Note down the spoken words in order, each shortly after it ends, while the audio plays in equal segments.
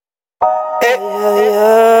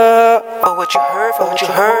For what you heard, for what you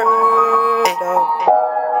heard.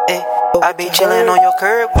 I be chillin' on your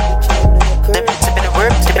curb. Tippin' the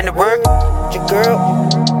work, tippin' the work. Your girl,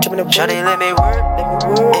 shawty let me work.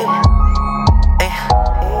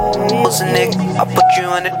 What's a nigga? I put you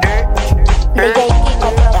in the dirt.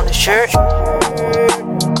 On the shirt.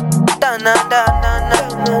 Da na da na na.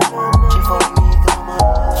 She for me, come on,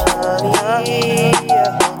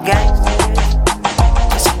 gangsta.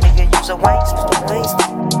 This nigga use a waste.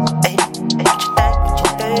 Hey, what you think? What you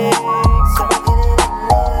think?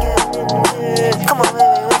 Come on,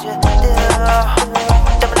 baby, what you think?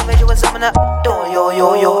 Tell me the major what's coming up. Yo.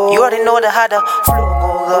 You already know how the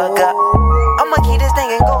flow go. I'ma keep this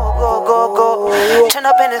thing and go. Turn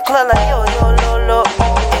up in this club like yo.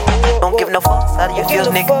 Don't give no fucks how do you feel,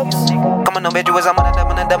 nigga. Come on, no bitch, I'm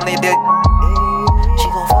on the double dick. She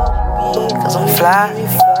gon' fuck with me, cause I'm fly.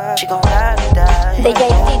 She gon' ride or die.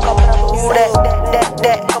 Ooh,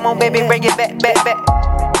 that. Come on, baby, bring it back.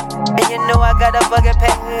 And you know I got a fucking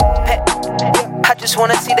pet. I just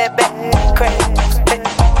wanna see that back crack.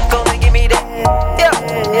 Gonna give me that, yeah.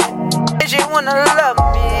 If you wanna love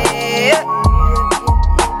me, yeah.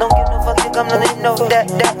 Don't give no fuck, you come let me know that.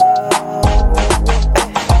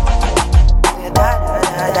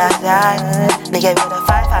 Die. Nigga with a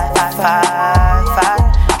 5.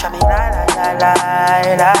 Try me lie.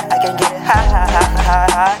 I can get it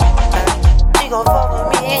high. She gon' fuck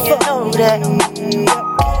with me and you know that.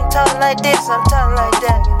 Can't talk like this, I'm talking like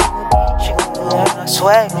that. She gon'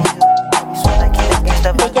 swag me. I keep that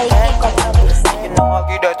stuff like that. You know I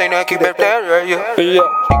get that thing that keep it there, yeah. She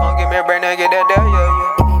gon' give me a brain and get that there, yeah.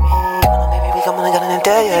 Baby, come on, get in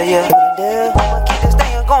there, yeah. I'ma keep this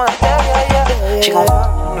thing going like that, yeah. She gon'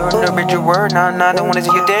 no bitch your word, nah, don't wanna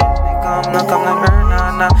see you dance. Come like her,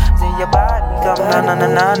 nah. See your body, come,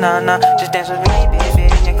 nah. Just dance with me, baby.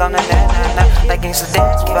 You come, nah. Like gangsta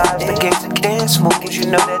dance vibes, the gangsta dance moves. You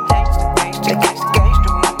know that gangsta moves.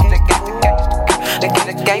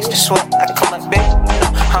 The gangsta sweat. I come like baby, you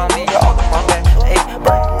know, homie, all on my back. Hey,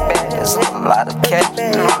 bad, there's a lot of cash,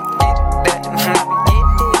 you know. Get that,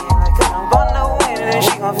 like I'm gonna win, and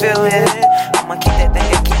she gon' feel it. I'ma keep that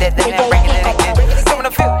thing, and bring it again.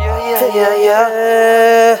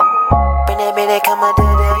 Yeah. Bring it, come on,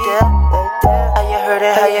 yeah. How you heard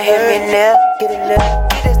it, how you hear me now? Get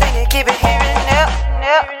this thing and keep it here and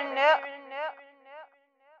now.